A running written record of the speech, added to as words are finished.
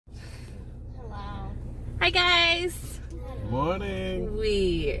Hi guys! Good morning!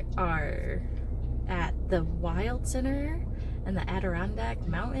 We are at the Wild Center in the Adirondack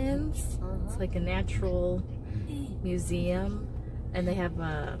Mountains. It's like a natural museum and they have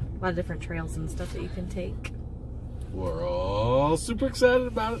a lot of different trails and stuff that you can take. We're all super excited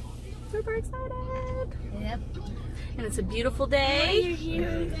about it. Super excited! Yep. And it's a beautiful day.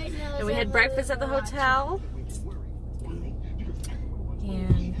 And we had breakfast at the hotel.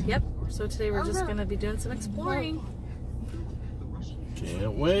 And yep, so today we're just gonna be doing some exploring.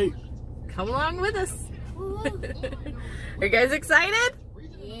 Can't wait. Come along with us. Are you guys excited?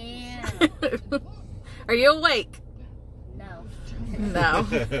 Yeah. Are you awake? No. No.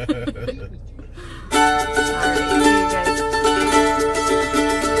 Alright, see you guys.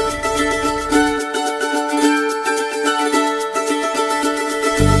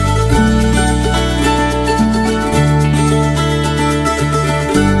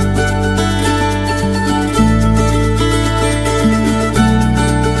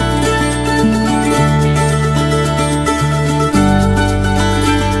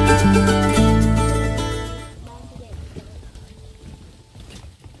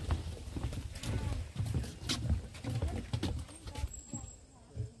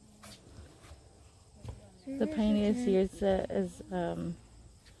 The pioneers used it as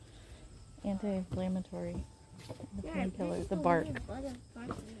anti-inflammatory. The painkiller, the bark.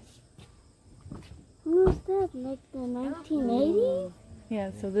 Who was that? Like the 1980s?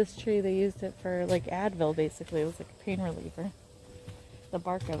 Yeah, so this tree they used it for like Advil basically. It was like a pain reliever. The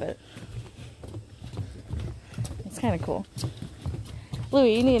bark of it. It's kind of cool.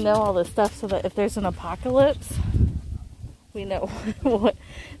 Louie, you need to know all this stuff so that if there's an apocalypse, we know what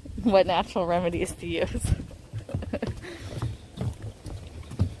natural remedies to use.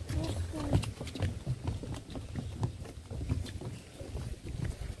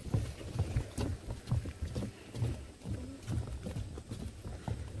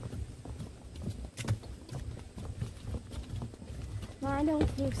 No, I don't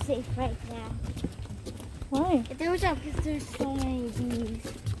feel safe right now. Why? If there was a, because there's so many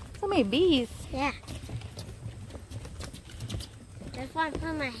bees. So many bees. Yeah. That's why I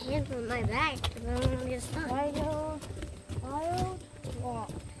put my hands on my back, because I don't want to get stuck. Wild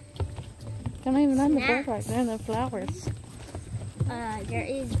walk. They're not even on the Snacks. boardwalk. They're in the flowers. There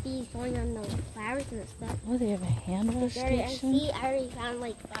is bees going on those flowers and stuff. Oh, they have a hand wash I station. see, I already found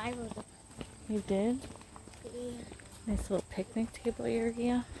like 5 of them. You did? Yeah. Nice little picnic table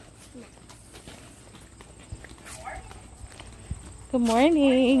area. Good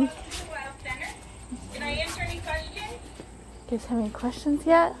morning. Can I answer any questions? You guys have any questions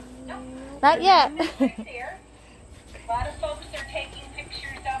yet? No. Not yet. There. A lot of folks are taking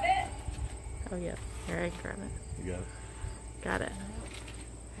pictures of it. Oh yeah. Here, I grab it. You got it. Got it.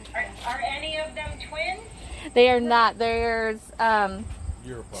 Are any of them twins? They are not. There's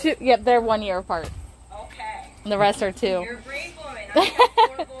You're apart. two. Yep, they're 1 year apart. Okay. And the rest are 2. You're a brave woman. I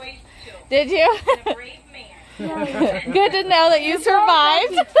have 4 boys too. Did you? And a brave man. Good to know that you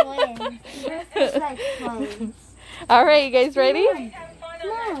survived. All right, you guys ready? Have fun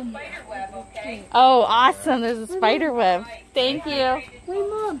on that spider web, okay? Oh, awesome. There's a spider web. Thank you. Wait,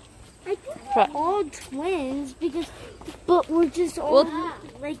 Mom. I think we're What? all twins but we're just all Well-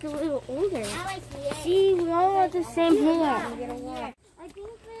 like a little older. See, we all have the same hair. I think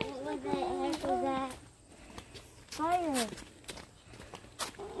there's that fire.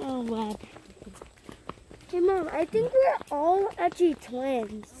 Oh, web. Hey, Mom, I think we're all actually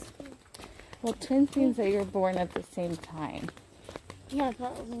twins. Well, twins means that you're born at the same time. Yeah,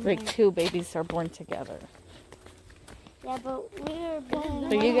 but Like 2 babies are born together. yeah, but we're born.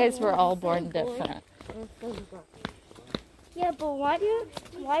 But you guys were all born different. Yeah, but why do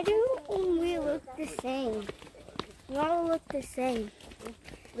we look the same? We all look the same.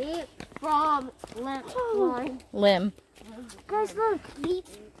 We from line. Limb. Guys, look. We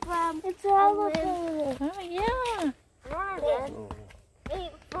from. It's all of Oh, yeah. We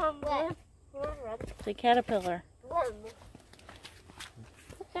from limb. The caterpillar. What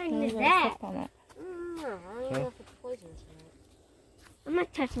kind Oh, is you that? gotta step on it. I don't know if it's poisonous or not. I'm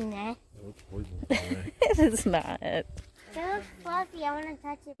not touching that. It's poison. It is not. That looks fluffy. I want to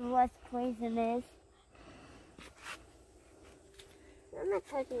touch it. What's poisonous? I'm not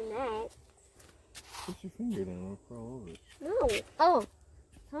touching that. Put your finger down. It'll crawl over it. No. Oh.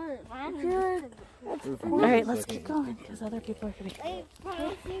 Good. All right, let's keep going because other people are going to Wait,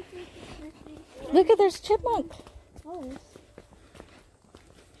 Look at there's chipmunk.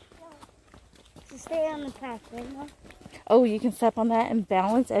 to stay on the path, right, Mom? Oh, you can step on that and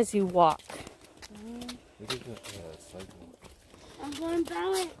balance as you walk. Look at that cycle. I'm going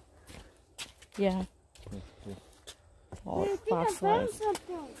balance. Yeah. Yeah. all I think I found fossilized.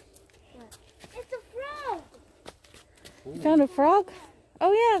 something. It's a frog. You found a frog?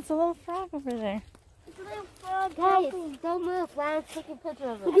 Oh yeah, it's a little frog over there. It's a little frog. Guys, don't move while I'm taking pictures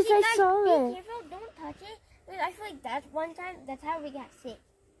of it. Because I saw it. Be careful, don't touch it. I feel like that's one time, that's how we got sick.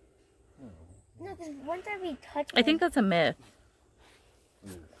 No, because one time we touched it. I think that's a myth.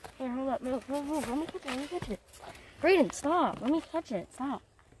 Here, hold up, move. Let me touch it. Brayden, stop. Let me touch it. Stop.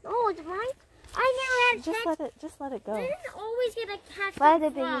 Oh, it's mine? I never had Just let it go. I didn't always get a catch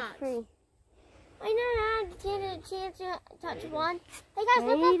the frogs. Free. I never had a chance to touch one. Hey guys,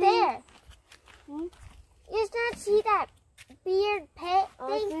 look up there. You just not see that beard pet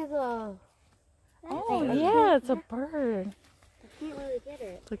thing? Oh yeah, it's a bird. I can't really get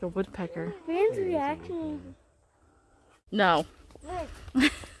it. It's like a woodpecker. Brayden's reaction. No. Look.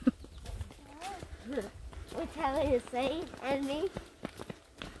 What's having to say and me?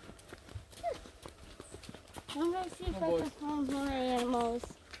 I'm gonna see if I can find more animals.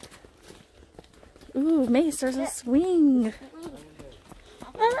 Ooh, Mace, there's a swing.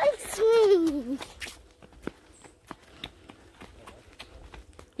 I like swings.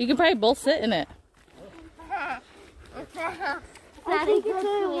 You can probably both sit in it. I think it's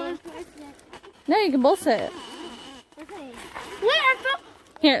only one person. No, you can both sit. Okay. Wait, I found.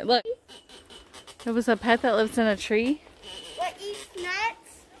 Here, look. It was a pet that lives in a tree. What eats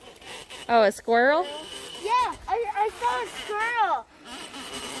nuts? Oh, a squirrel? Yeah, I saw a squirrel.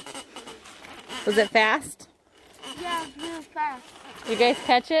 Was it fast? Yeah, it's real fast. You guys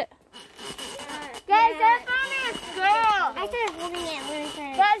catch it? Guys, I found a squirrel. I started holding it when I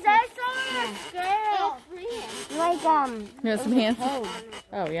started. Guys, I saw a squirrel. Like, You want some hands? Oh,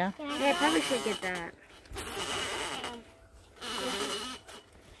 yeah. Yeah, I probably should get that.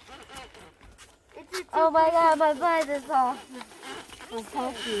 Oh my god, my butt is all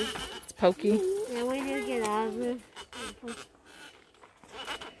pokey. It's pokey. Yeah, we need to get out of it.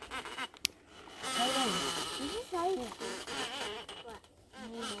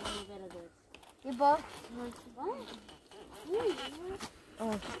 You both? What?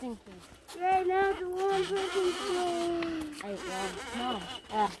 Oh, stinky. Right now, the one person playing. No.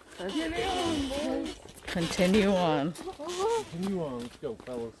 Continue on. Continue on. Let's go,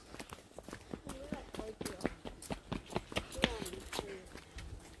 fellas.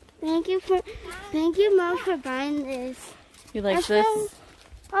 Thank you, Mom, for buying this. You like this?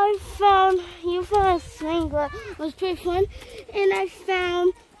 You found a swing, but it was pretty fun. And I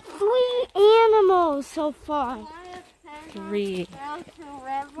found 3 animals so far. 3.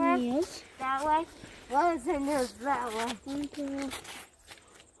 Yes. That way. What is in this that way?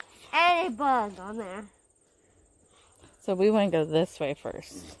 And a bug on there. So we want to go this way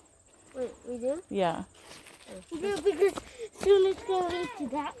first. Wait, we do? Yeah. We do because soon it's going to lead to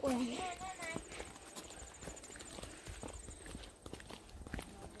that way.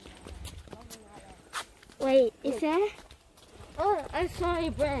 Wait, is that? Oh, I saw a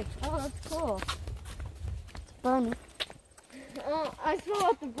branch. Oh, that's cool. It's funny. Oh, I saw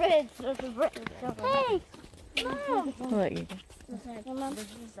at the bridge. There's a bridge. Hey! Mom! I'll let you go.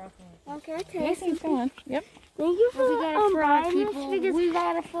 Okay, Yes, keep going. Yep. Thank you for buying this because We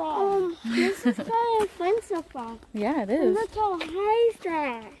got a frog. this is kind of fun so far. Yeah, it And is. look how high is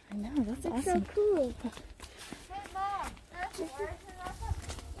that? I know, that's It's awesome. so cool. Hey, Mom, that's worse than us.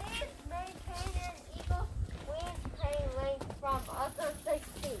 Please maintain an equal wind plane length from other 6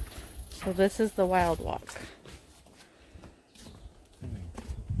 feet. So this is the Wild Walk.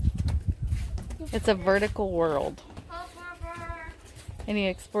 It's a vertical world. And you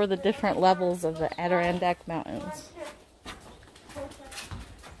explore the different levels of the Adirondack Mountains.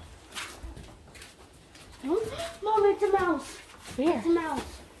 Mom, it's a mouse. Where? It's a mouse.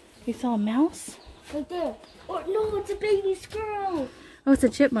 You saw a mouse? Right there. Or no, it's a baby squirrel. Oh, it's a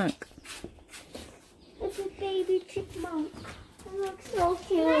chipmunk. It's a baby chipmunk. It looks so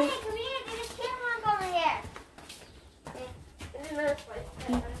cute. Come here, there's a chipmunk over here. There's another place.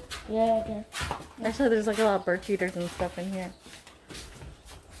 Yeah, okay. Actually, there's like a lot of bird feeders and stuff in here.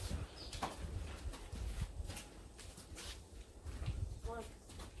 What's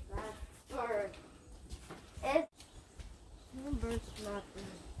that bird? It's no bird's not there.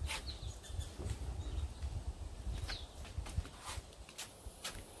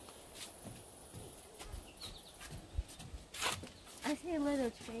 I see a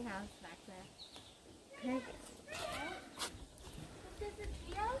little tree house back there. Okay.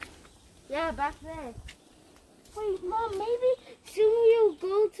 Yeah, back there. Wait, Mom, maybe soon we'll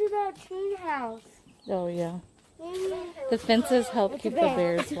go to that tree house. Oh, yeah. Maybe. The fences help It's a keep the bear.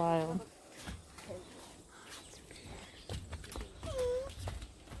 bears wild.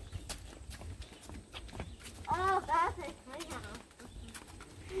 Oh, that's it.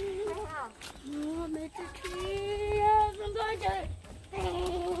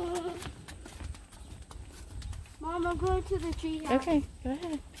 to the tree house. Okay, go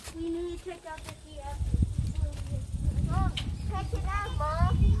ahead. We need to check out the tree house. Mom, check it out,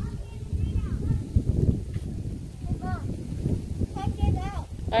 Mom. Hey, Mom, check it out.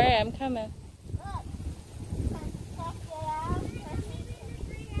 All right, I'm coming. Look. Check it out.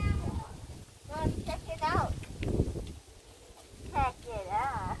 Mom, check it out. Check it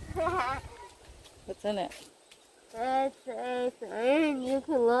out. What's in it? And you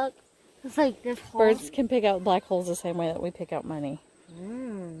can look. It's like this hole. Birds can pick out black holes the same way that we pick out money.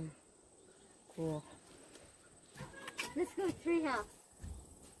 Cool. Let's go tree house.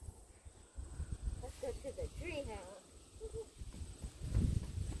 Let's go to the tree house.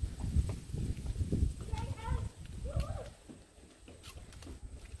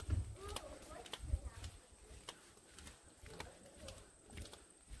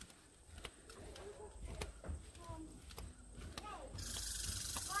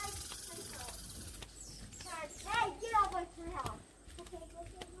 Hey, get out my tree house. Okay,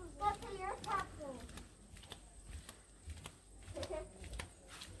 go to your capsule.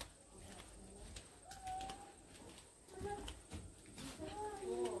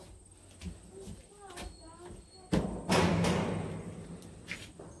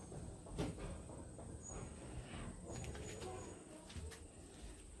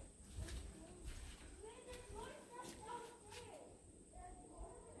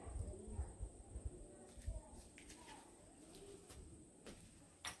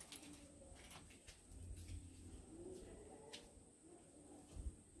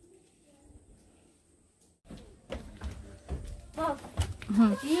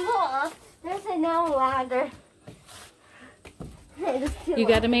 If you go up, there's another ladder. You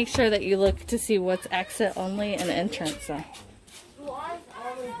got to make sure that you look to see what's exit only and entrance. So.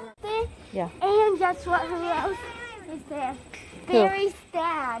 There. Yeah. And guess what? Who else is there? Who? Barry's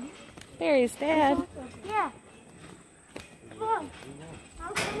dad. Barry's dad. Yeah. Come on.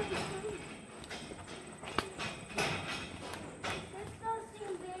 I'll come with you. Let's go see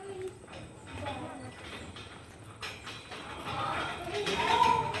Barry's dad.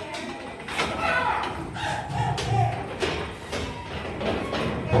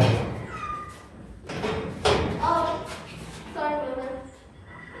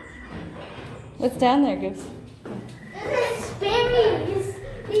 What's down there, Goose? This is Barry.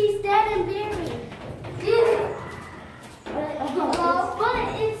 He's dad and Barry. But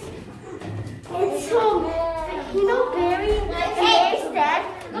it's you know Barry and Barry's dad.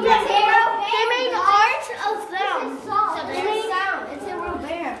 They made art of them. They made sound. It's a real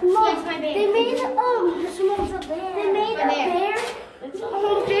bear. Yes, my bear. They made They made a bear.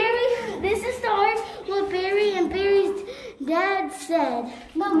 Barry. This is the art what Barry and Barry's dad said.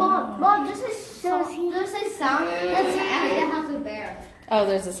 No, Mom, this is sound. That's it has a bear. Oh,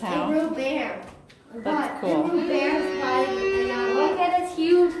 there's a A sound. real bear. That's cool. The real bear's fighting. Look at this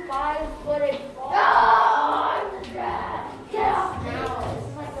huge 5-footed ball. Get off now. This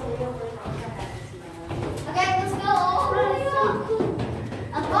is like a real big house. Okay, let's go all the way up.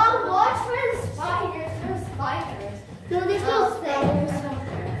 Mom, watch for the spiders. There's spiders. No, there's no spiders.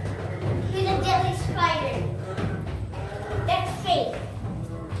 Here's a deadly spider. That's fake.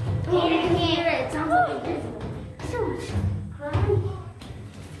 You can hear it. It sounds like this. So much crying.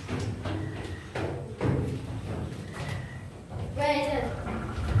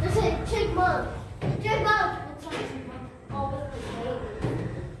 There's a chipmunk. Chipmunk. It's not a chipmunk. Oh,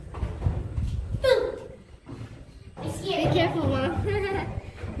 but it's Be scary. careful, Mom.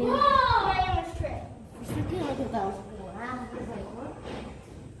 Whoa, I almost tripped. Look at those.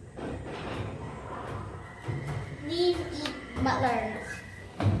 These eat butlers.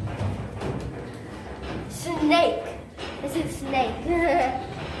 Snake. This is snake.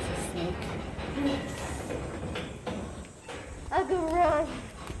 I can run.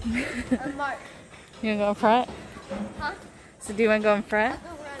 I'm Mark. You want to go in front? Huh? So do you want to go in front? I can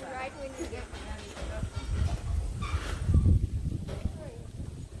run right when you get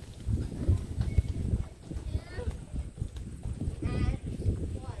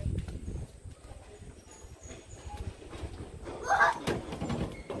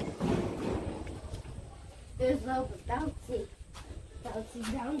There's no bouncy.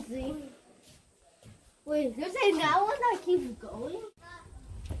 Bouncy. Wait, there's another one that keeps going?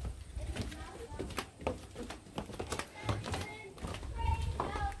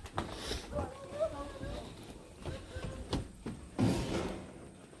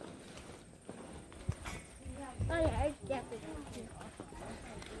 Oh yeah, I get it.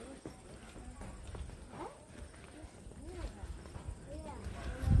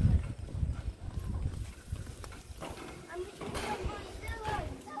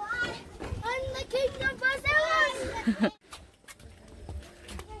 I'm the king of Brazil.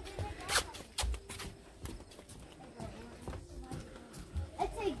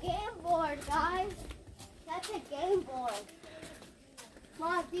 That's a game board.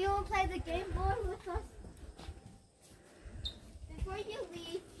 Mom, do you want to play the game board with us? Before you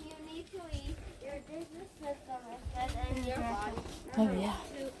leave, you need to leave your business system and your body. Oh, yeah.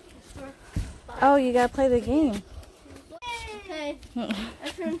 Oh, you gotta play the game. Okay. I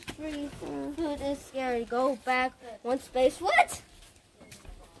turned free. Food is scary. Go back one space. What?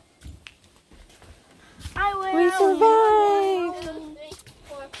 I win. We survived. 1, 2, 3,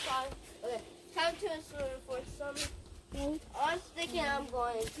 4, 5. Okay. Time to swim for some. I'm sticking. I'm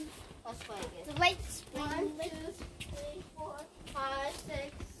going. Let's play again. The lights. 1, 2, 3, 4, 5, 6,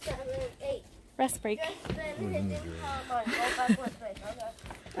 7, 8. Rest break. Just spin hitting come on. Go back one space.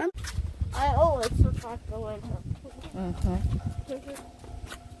 Okay. I always forgot to go into.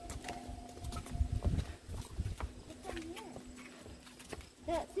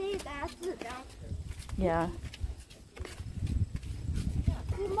 See, that's it. Yeah.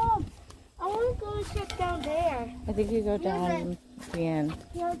 Hey, Mom, I want to go check down there. I think you go down the end.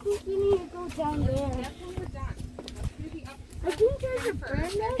 Yeah, I think you need to go down there. I think there's a bird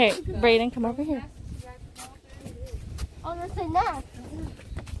nest. Hey, Brayden, come over here. Oh, that's a nest.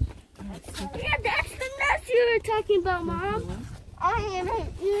 Yeah, that's the nest you were talking about, Mom. I am an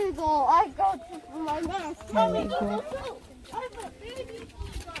eagle. I go to my nest. Tell me Eagle. I'm a baby eagle.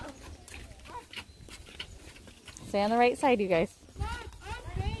 Stay on the right side, you guys. Mom, I'm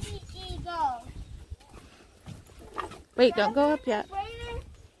baby eagle. Wait, don't go up yet.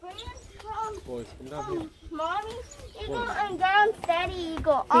 Boys, come down here. Mommy eagle and down daddy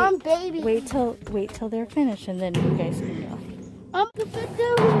eagle. I'm baby. Wait till they're finished, and then you guys can go. I can fit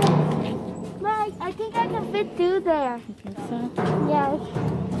through here. Mike, I think I can fit through there. You think so? Yes.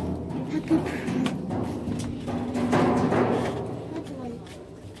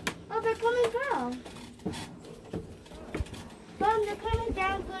 Oh, they're coming down. Mom, they're coming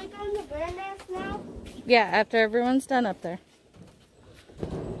down. Can I go in the bird nest now? Yeah, after everyone's done up there.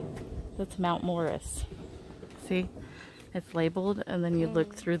 That's Mount Morris. See? It's labeled, and then you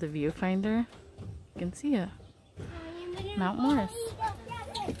look through the viewfinder. You can see it. Mount Morris.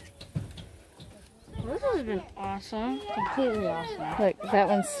 This has been awesome. Completely awesome. Look, that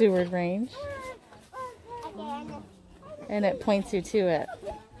one's Seward Range. And it points you to it.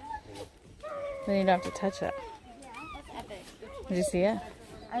 Then you don't have to touch it. Did you see it?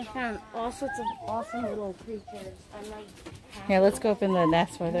 I found all sorts of awesome little creatures. I'm like, Yeah, let's go up in the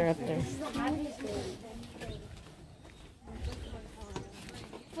nest while they're up there.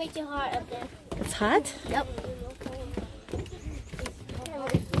 Way too hot up there. It's hot? Yep.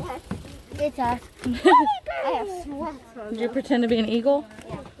 It's hot. I have sweat on. Did you pretend to be an eagle?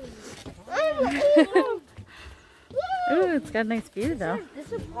 I'm an eagle. Ooh, it's got a nice view though. this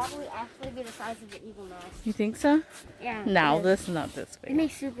would probably actually be the size of the eagle nest. You think so? Yeah. No, this is not this They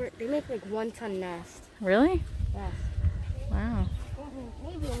big. make like 1 ton nest. Really? Yes. Wow.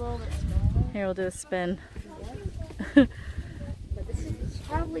 Maybe a little bit smaller. Here, we'll do a spin. But this is it's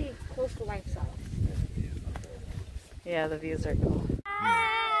probably close to life size. Yeah, the views are cool. I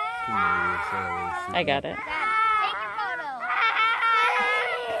I got it. Take a photo.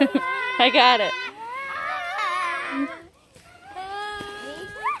 I got it.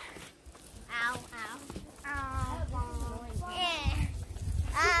 Ow, ow.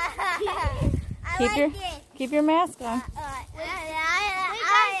 Keep your mask on. Stop.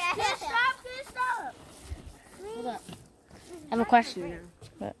 Hold up. I have a question now.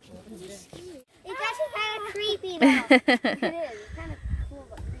 What? It's actually kind of creepy though. It is. It's kind of cool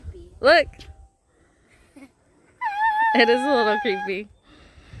but creepy. Look. It is a little creepy.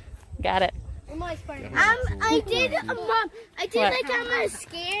 Got it. I did, Mom. I did What? like I'm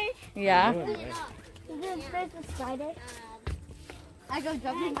scared. Yeah? There's a spider. I go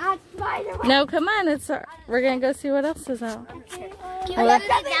jumping on spider. No, come on. We're going to go see what else is out. Can we do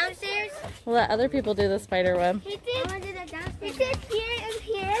that downstairs? We'll let other people do the spider web. He did. I want to do that downstairs. He did here and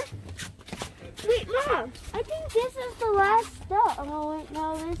here. Wait, Mom. I think this is the last stop. Oh, wait,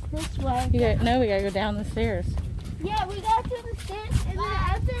 no, this way. No, we got to go down the stairs. Yeah, we got to the stairs, and then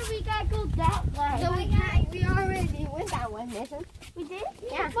after we got to go that way. So we already went that one, didn't We did?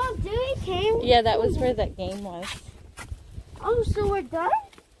 Yeah. Mom, did we came? Yeah, that was where that game was. Oh, so we're done?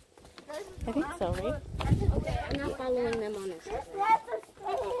 I think so, right? Okay, I'm not following them on this. That's the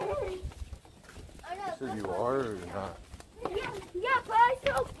stairs. So you are or you're not? Yeah, but I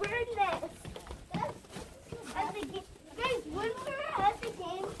saw bird nest. At the game. Guys, when we were at the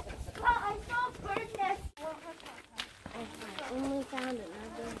game, I saw bird nest. Only found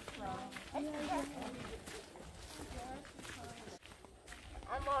another frog.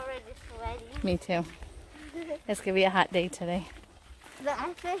 I'm already sweaty. Me too. It's going to be a hot day today.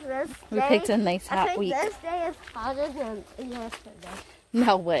 I think this We day, picked a nice hot week. this day is hotter than yesterday.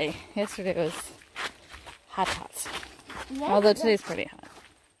 No way. Yesterday was hot. Although today's pretty hot.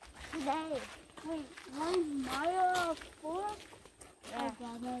 Today. Wait, 1 mile 4? Yeah.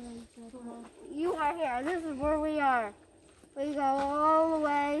 You are here. This is where we are. We go all the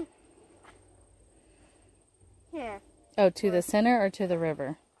way here. Oh, to the center or to the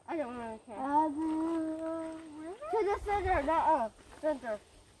river? I don't really care. To the center, not center.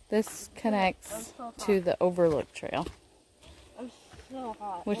 This connects to the Overlook Trail. I'm so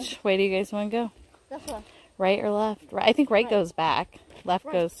hot. Which way do you guys want to go? This one. Right or left? I think right Right. goes back. Left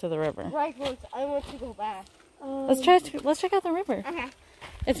Right. goes to the river. Right, I want to go back. Let's check out the river. Okay.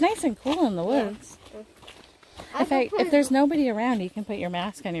 It's nice and cool in the woods. If there's nobody around, you can put your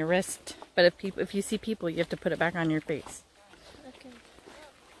mask on your wrist. But if you see people, you have to put it back on your face. Okay.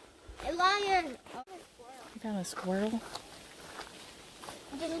 A lion. You found a squirrel?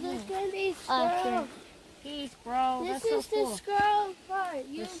 There's gonna be squirrel. Peace, bro. This That's is so cool. the squirrel part.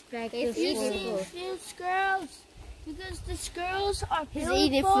 Respect If the you squirrel. see squirrels, because the squirrels are He's beautiful,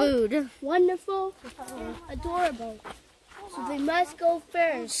 eating food. wonderful, and adorable. So they must go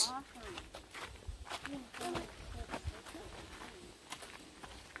first.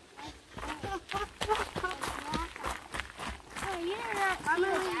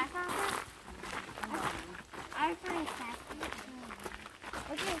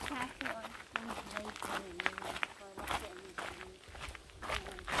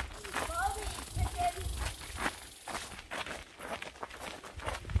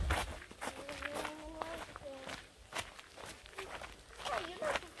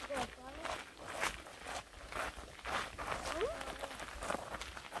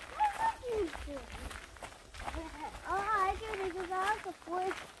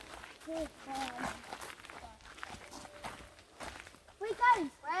 Wait, guys.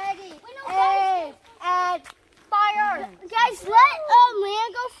 Ready. Aim and fire. Guys, let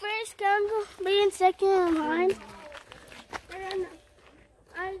Leanne go first. Can go be in second in line.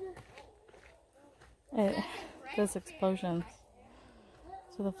 It does explosions.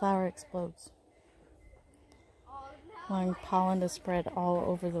 So the flower explodes. Allowing pollen to spread all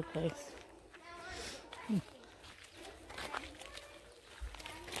over the place.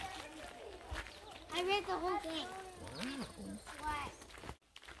 I read the whole thing. What?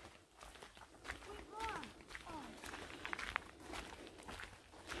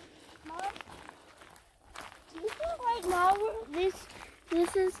 Do you think right now this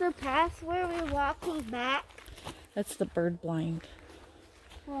is the path where we're walking back? That's the bird blind.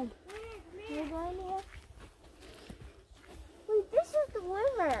 You're going here? Wait, this is the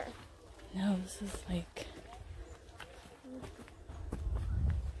river. No, this is like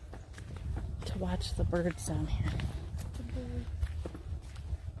to watch the birds down here.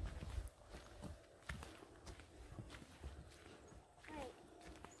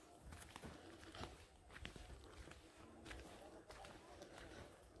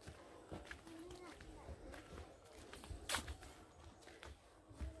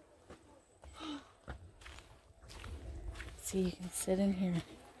 See, you can sit in here.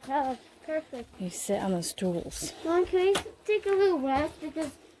 Oh, perfect. You sit on the stools. Mom, can we take a little rest because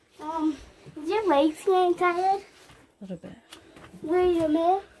is your legs getting tired? A little bit. Wait a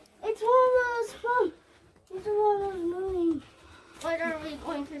minute. It's one of those it's one of those moving. What are we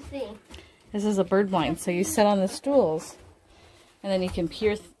going to see? This is a bird blind, so you sit on the stools, and then you can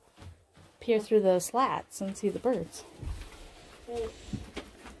peer through the slats and see the birds. Wait.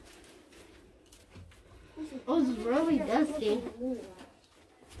 Oh, it's really dusty.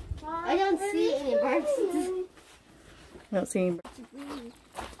 I don't see any birds. You don't see any birds.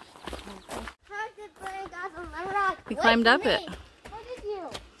 You climbed up it. Look at you.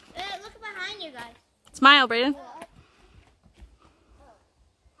 Look behind you guys. Smile, Brayden.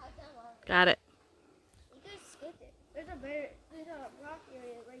 Got it. You guys skipped it. There's a rock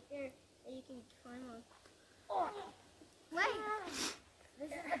area right there that you can climb on. Oh, wait. This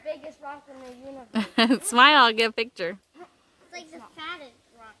is the biggest rock in the universe. Smile, I'll get a picture. It's like the fattest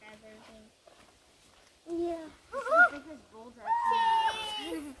rock I've ever seen. Yeah. This is the biggest boulder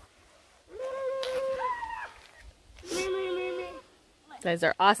I've seen. You guys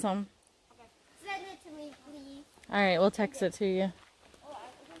are awesome. Send it to me, please. Alright, we'll text it to you.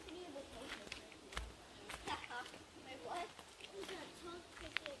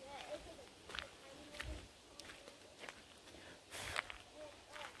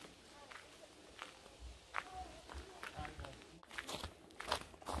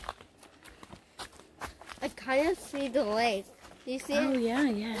 I kind of see the lake. Do you see Oh, it?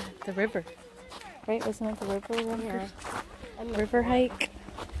 yeah. The river. Right? Wasn't it the river? Yeah. river hike.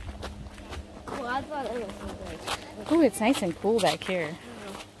 Well, I thought it was like. Oh, it's nice and cool back here.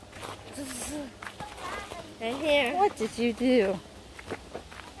 Right here. What did you do?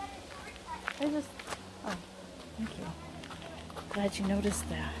 I just... Oh, thank you. Glad you noticed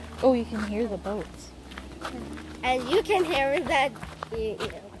that. Oh, you can hear the boats. And you can hear that, you know,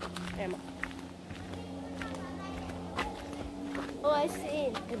 Emma. Oh, I see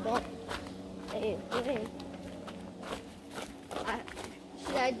the boat. Hey, hey.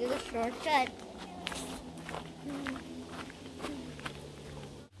 Should I do the shortcut?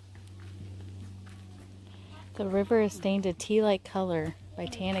 The river is stained a tea-like color by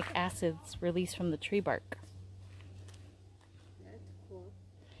tannic acids released from the tree bark.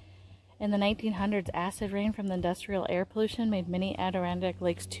 In the 1900s, acid rain from the industrial air pollution made many Adirondack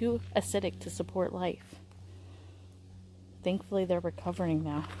lakes too acidic to support life. Thankfully, they're recovering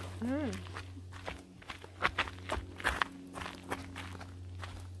now. Mom,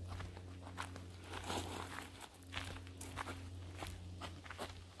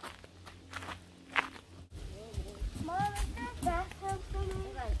 is there a bathtub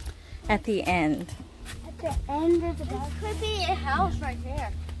somewhere? At the end. At the end of the bathtub? Could be a house right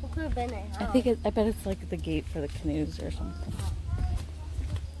there. It could have been a house. I bet it's like the gate for the canoes or something.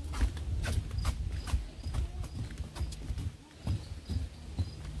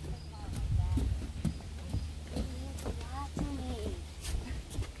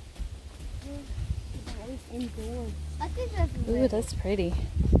 Indoors. I think that's Ooh, that's pretty.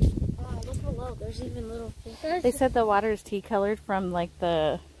 Oh, look below. There's even little fish. They said the water is tea colored from like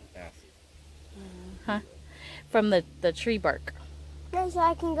the... From the tree bark. So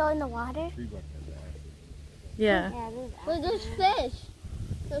I can go in the water? Yeah. Look, there's fish.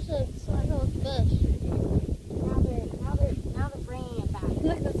 There's little fish. Now they're bringing it back.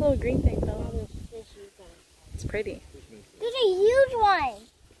 Look at this little green thing Now though. there's fish. It's pretty. There's a huge one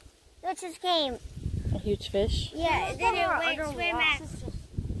that just came. A huge fish. Yeah, it didn't swim at.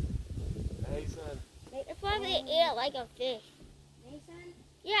 Hey, son. It probably ate it like a fish.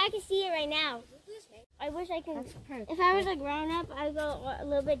 Yeah, I can see it right now. I wish I could. If I was a grown up, I'd go a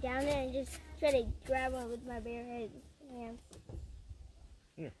little bit down there and just try to grab one with my bare hands.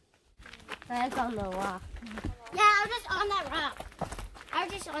 Here. That's on the rock. Yeah, I was just on that rock. I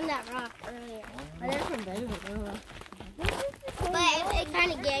was just on that rock earlier. But it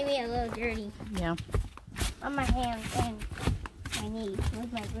kind of gave me a little dirty Yeah. on my hands and my knees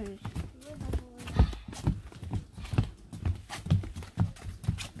with my bruise.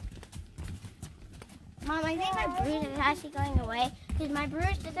 Mom, I think my bruise is actually going away because my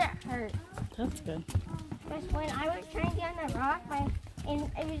bruise doesn't hurt. That's good. Because when I was trying to get on that rock, my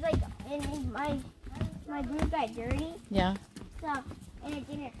bruise got dirty. Yeah. So, and it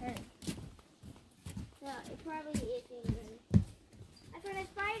didn't hurt. So it probably is getting dirty. I found a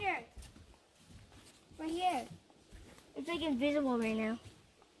spider. Right here. It's like invisible right now.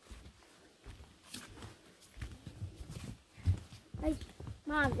 Like,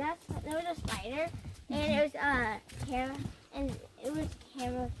 Mom, that was a spider, and it was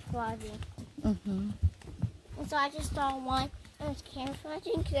camouflaging. Mhm. And so I just saw one, and it was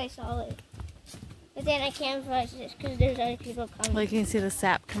camouflaging because I saw it. But then I camouflaged it because there's other people coming. Like you can see the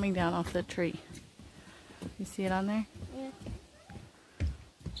sap coming down off the tree. You see it on there? Yeah.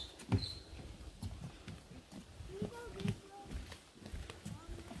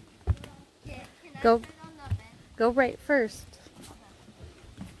 Go right first.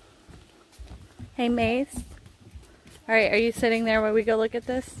 Hey, Mace. All right, are you sitting there while we go look at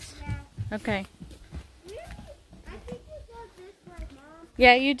this? Yeah. Okay. I think you go this way, Mom.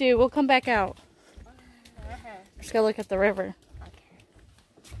 Yeah, you do. We'll come back out. Let's go look at the river.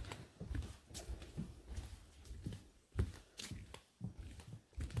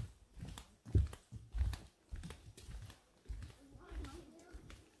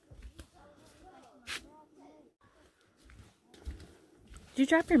 Did you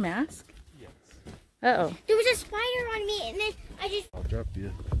drop your mask? Yes. Uh-oh. There was a spider on me, and then I just... I'll drop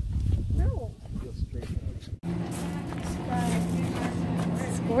you. No. Go straight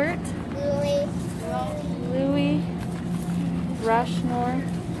Squirt, Louie. Louie, Rushmore,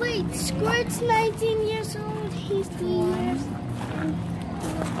 Wait, Squirt's 19 years old. He's 3 years.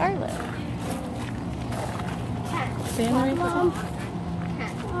 Scarlet. Stand right Mom.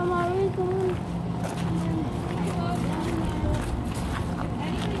 there. Mom, are we going?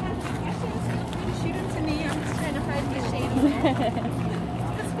 Shoot them to me. I'm just trying to find the shade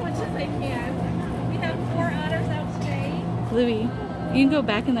as much as I can. We have 4 otters out today. Louie, you can go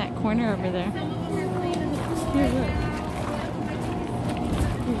back in that corner over there. Some of them are playing in the pool. Here, look.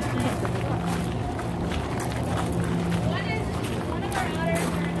 One is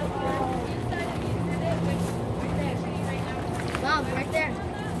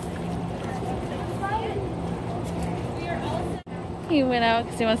he went out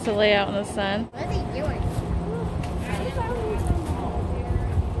because he wants to lay out in the sun. What are they doing?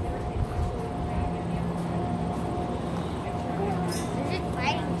 Is it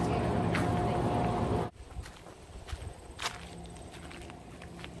fighting?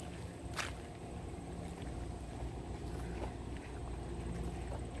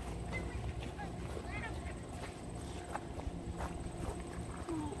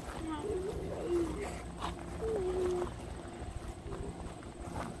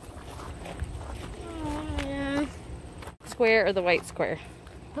 Square or the white square?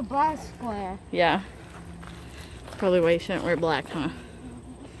 The black square. Yeah. Probably why you shouldn't wear black, huh?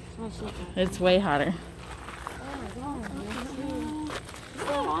 It's way hotter.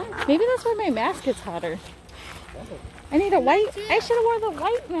 Maybe that's why my mask gets hotter. I need a white. I should have worn the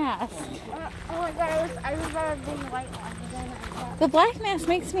white mask. Oh my god, I was about to bring the white one. But then I thought, The black mask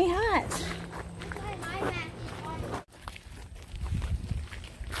makes me hot.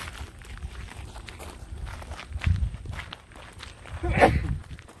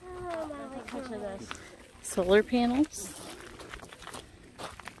 picture this. Solar panels.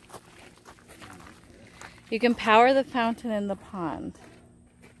 You can power the fountain in the pond.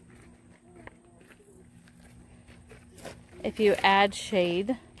 If you add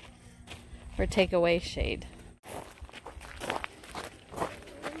shade or take away shade. I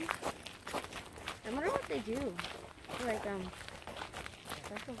wonder what they do. Like,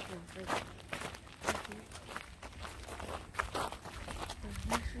 special things. Like,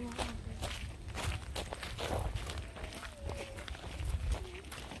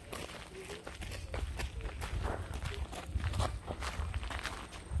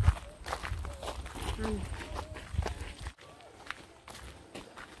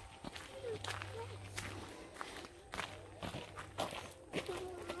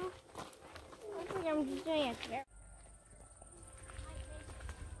 I'm just doing it here.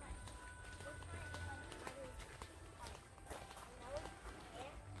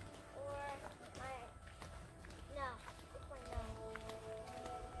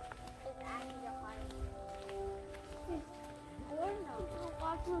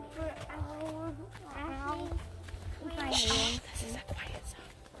 Shh, this is a quiet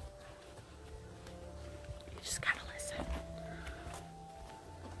zone. You just gotta listen.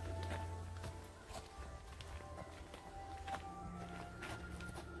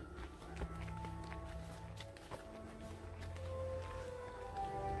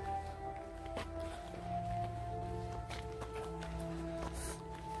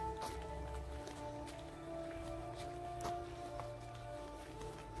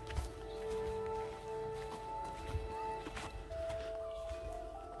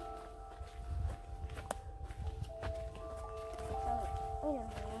 Wait a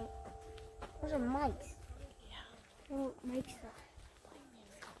minute. Those are mics. Yeah. Oh, mics.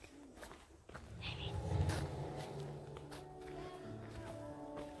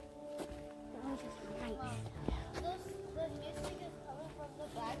 The music is coming from the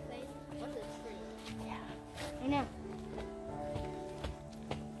back place on the tree. I know.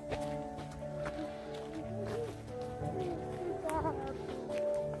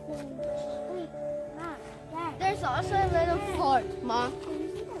 There's also a little fort, Mom.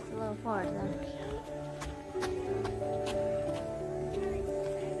 It's a little far then.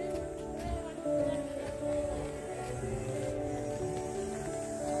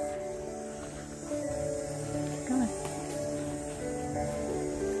 Come on.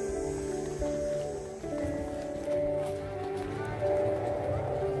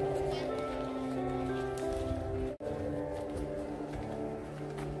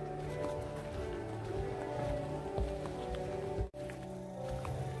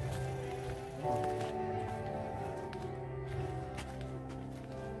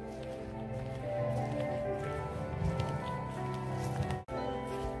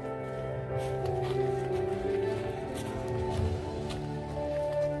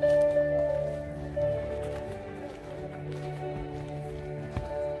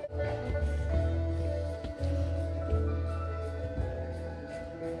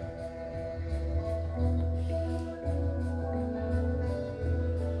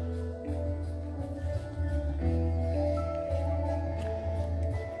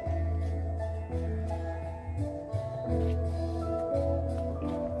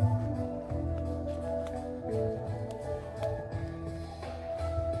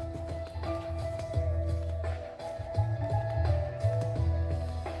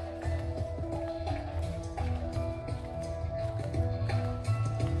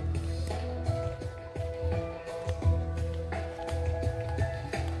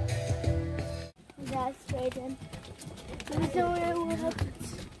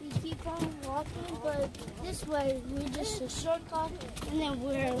 this way, we just a shortcut, and then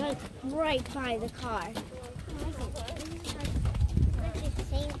we're like right by the car.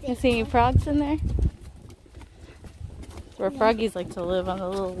 You see any frogs in there? That's where froggies like to live, on the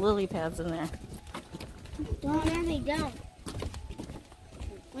little lily pads in there. No, they don't.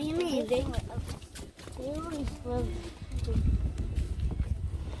 What do you mean? They always live.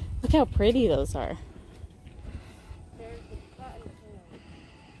 Look how pretty those are.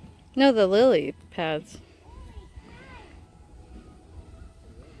 No, the lily pads.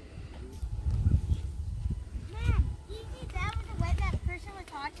 Mom, do you think that was the web that person was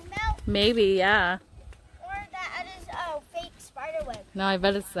talking about? Maybe, yeah. Or that is a fake spider web? No, I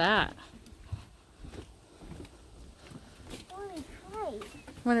bet it's that. Holy Christ.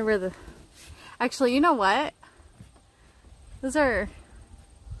 I wonder where the... Actually, you know what? Those are...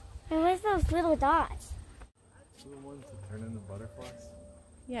 And where's those little dots? The ones that turn into butterflies.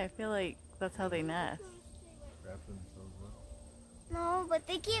 Yeah, I feel like that's how they nest. Wrap themselves up. No, but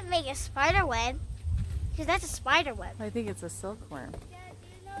they can't make a spider web. Because that's a spider web. I think it's a silkworm.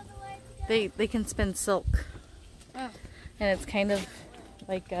 They can spin silk. Oh. And it's kind of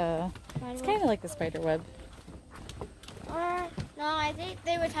like a... It's kind of like a spider web. No, I think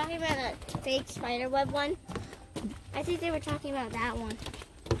they were talking about a fake spider web one. I think they were talking about that one.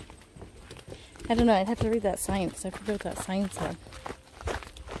 I don't know. I'd have to read that sign because I forgot what that sign said.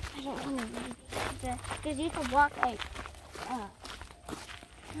 I don't know. Because you can walk like...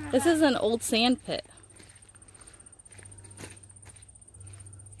 This is an old sand pit.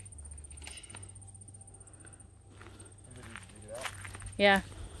 Yeah.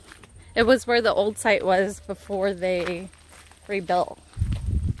 It was where the old site was before they rebuilt.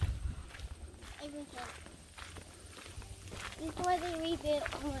 Before they rebuilt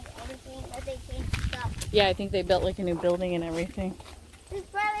everything, that they changed stuff. Yeah, I think they built like a new building and everything. This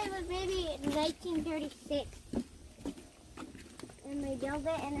probably was maybe in 1936. And they built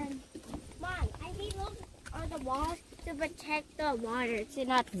it and then... Mom, I think those are the walls to protect the water to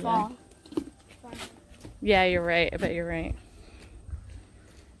not fall. Yeah, you're right. I bet you're right.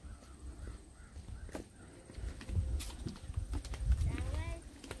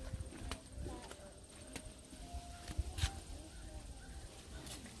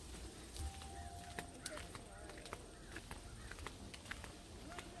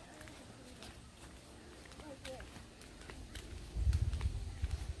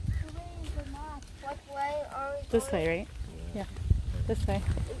 This way, right? Yeah, this way.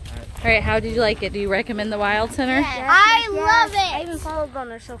 All right, how did you like it? Do you recommend the Wild Center? Yeah. I love it! I even followed them,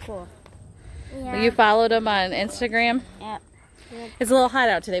 they're so cool. Yeah. Well, you followed them on Instagram? Yeah. It's a little hot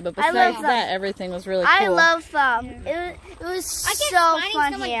out today, but besides that, everything was really cool. I love them. It was so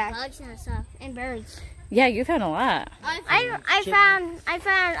fun here. Bugs and stuff, and birds. Yeah, you found a lot. I found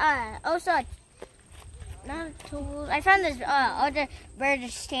also not a tool. I found this other bird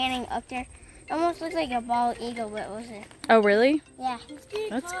just standing up there. It almost looked like a bald eagle, but it wasn't. Oh, really? Yeah.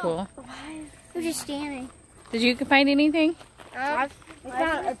 That's cool. It was just standing. Did you find anything? I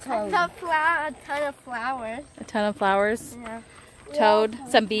found a toad. A ton of flowers. A ton of flowers? Yeah. Toad,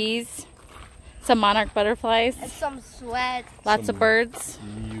 some bees, some monarch butterflies. And some sweat. Lots of birds.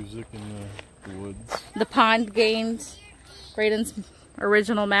 Music in the woods. The pond gained Braden's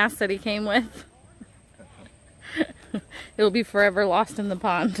original mask that he came with. It will be forever lost in the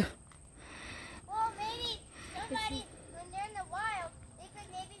pond. Well, maybe somebody, when they're in the wild, they could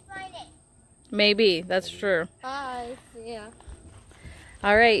maybe find it. Maybe, that's true. Yeah.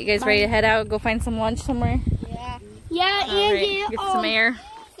 All right, you guys ready to head out, go find some lunch somewhere? Yeah. Yeah, All right, get some air.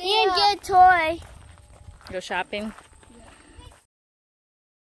 And get a toy. Go shopping.